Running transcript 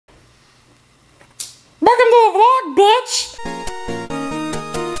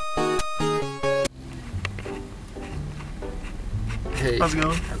How's it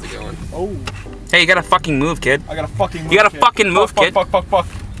going? How's it going? Oh. Hey, you gotta fucking move, kid. I gotta fucking move. You gotta fucking move, kid. Fuck.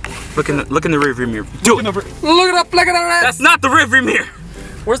 Look in the rearview mirror. Do it. Look it up, look it up. That's not the rearview mirror.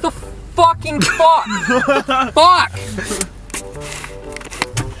 Where's the fucking fuck? Fuck!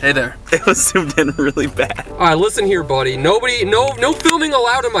 Hey there. It was zoomed in really bad. Alright, listen here, buddy. No filming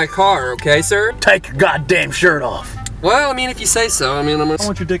allowed in my car, okay, sir? Take your goddamn shirt off. Well, I mean, if you say so. I mean, I'm gonna... I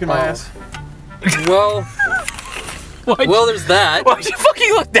want your dick in my ass. Well... well, there's that. Why'd you fucking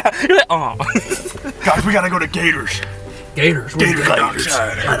look down? You're like, oh. Guys, we gotta go to Gators. Gators? Gators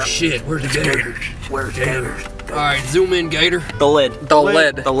outside. Oh, shit, where's the Gators? Where's Gators? Alright, zoom in, Gator. The lid. The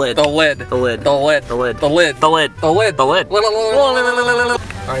lid. The lid. The lid. The lid. The lid. The lid. The lid. The lid. The lid. The lid.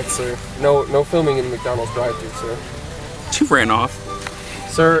 Alright, sir. No filming in the McDonald's drive-thru, sir. You ran off.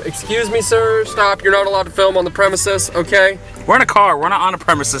 Sir, excuse me, sir. Stop. You're not allowed to film on the premises, okay? We're in a car. We're not on a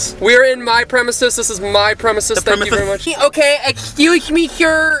premises. We're in my premises. This is my premises. Thank you very much. Okay, excuse me,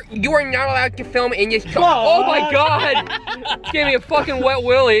 sir. You are not allowed to film in this car. Oh my god! Gave me a fucking wet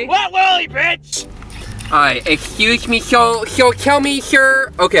willy. Wet willy, bitch! Alright, excuse me, so tell me,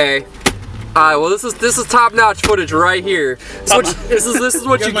 sir. Okay. Alright, well this is top-notch footage right here. This is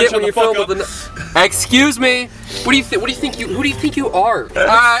what you get when you film with an. Excuse me. Who do you think you are?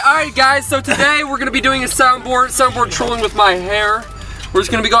 Alright, guys. So today we're gonna be doing a soundboard trolling with my hair. We're just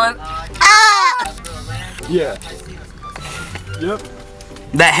gonna be going. Ah! Yeah. Yep.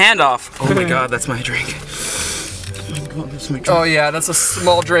 That handoff. Oh my god, that's my drink. Oh yeah, that's a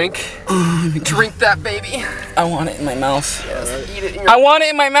small drink. Drink that, baby. I want it in my mouth. Yes, eat it in your I want it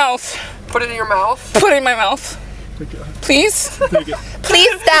in my mouth. Put it in your mouth. Put it in my mouth. Please? Take it.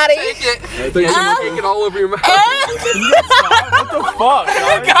 Please, Daddy. Take it. Take Take it all over your mouth. What the fuck,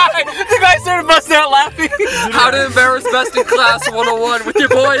 guys? The guy started busting out laughing. How to embarrass best in class 101 with your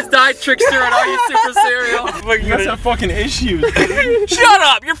boys DAI Trickster and Areusupercereal. You guys have fucking issues, dude. Shut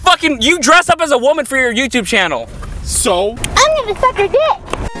up! You dress up as a woman for your YouTube channel. So? I'm gonna suck her dick.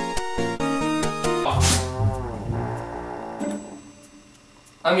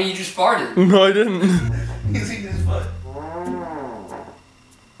 I mean, you just farted. No, I didn't. He's eating his foot.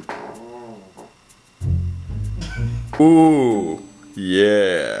 Ooh,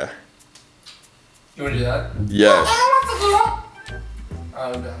 yeah. You wanna do that? Yes.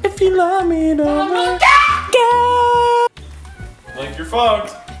 I'm done. If you love me, don't Like you're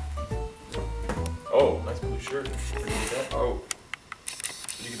fucked. Oh, nice blue shirt. Where'd you get that? Oh.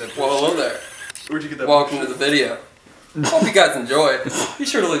 Where'd you get that? Well, hello there. Where'd you get that? Welcome to the video. Hope you guys enjoy it. Be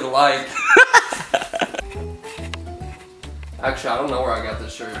sure to leave a like. Actually, I don't know where I got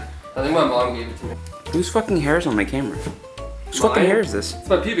this shirt. I think my mom gave it to me. Whose fucking hair is on my camera? Whose fucking hair is this? It's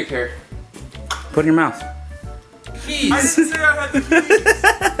my pubic hair. Put it in your mouth. Keys! I didn't say I had the keys.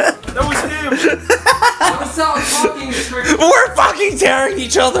 That was him. Stop talking, Trickster. We're fucking tearing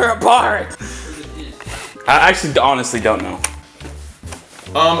each other apart. I actually honestly don't know.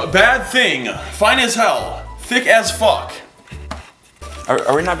 Bad thing. Fine as hell. Thick as fuck.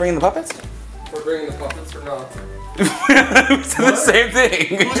 Are we not bringing the puppets? We're bringing the puppets or not? It's the same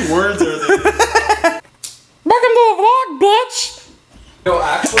thing. Whose words are they? Welcome to the vlog, bitch. No,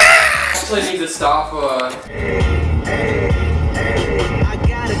 actually need to stop, I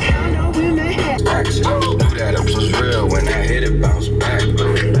got a condo in the head. Action. Knew that it was real when I hit it, bounce back.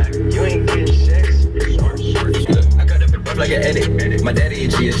 You ain't getting sex. I cut it up like an edit. My daddy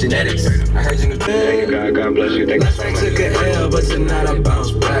itchy is genetics. I heard you. Thank you, God bless you. Thank you so much. I took a L, but tonight I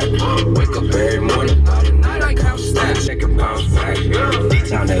bounce back. Wake up every morning. Tonight I count stacks. Check and bounce back.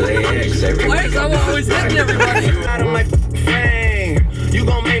 D-Town LAX. Every week I'm always hitting everybody. Out of my fame. You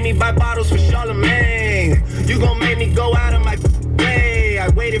gon' make me buy bottles for Charlemagne. You gon' make me go out of my way. I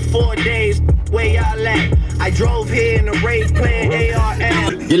waited 4 days. Where y'all at? I drove here in a race playing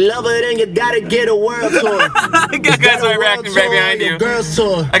ARM. You love it and you gotta get a world tour. Guys are reacting right behind you. Girls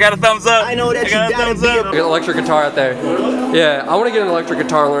tour. I got a thumbs up. I know that you gotta be Get an electric guitar out there. Yeah, I want to get an electric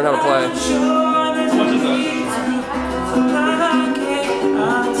guitar and learn how to play.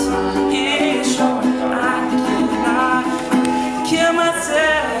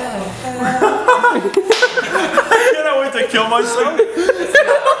 I cannot wait to kill myself.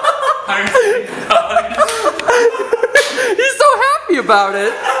 He's so happy about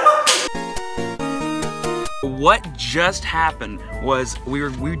it. What just happened was we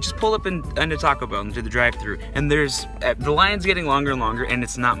just pulled up into Taco Bell into the drive-thru, and there's the line's getting longer and longer, and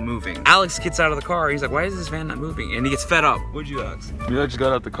it's not moving. Alex gets out of the car. He's like, "Why is this van not moving?" And he gets fed up. What'd you, Alex? I just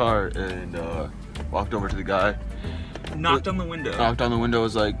got out the car and walked over to the guy. Knocked on the window. Knocked on the window.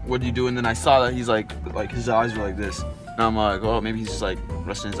 Was like, "What do you do?" And then I saw that he's like his eyes were like this. And I'm like, oh, maybe he's just like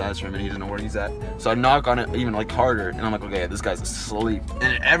resting his eyes for a minute. He doesn't know where he's at. So I knock on it even like harder, and I'm like, okay, this guy's asleep.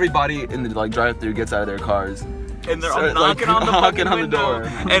 And everybody in the like drive-through gets out of their cars. And they're all knocking on the fucking window. door.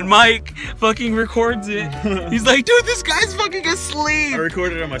 And Mike fucking records it. He's like, dude, this guy's fucking asleep. I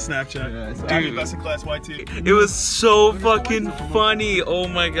recorded it on my Snapchat. Yeah, Dude. I'm best in class YT. It was so fucking funny. Oh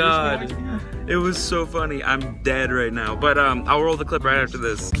my god. It was so funny. I'm dead right now. But I'll roll the clip right after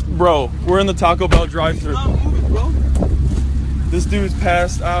this. Bro, we're in the Taco Bell drive-thru. This dude's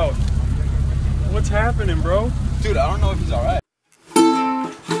passed out. What's happening, bro? Dude, I don't know if he's alright.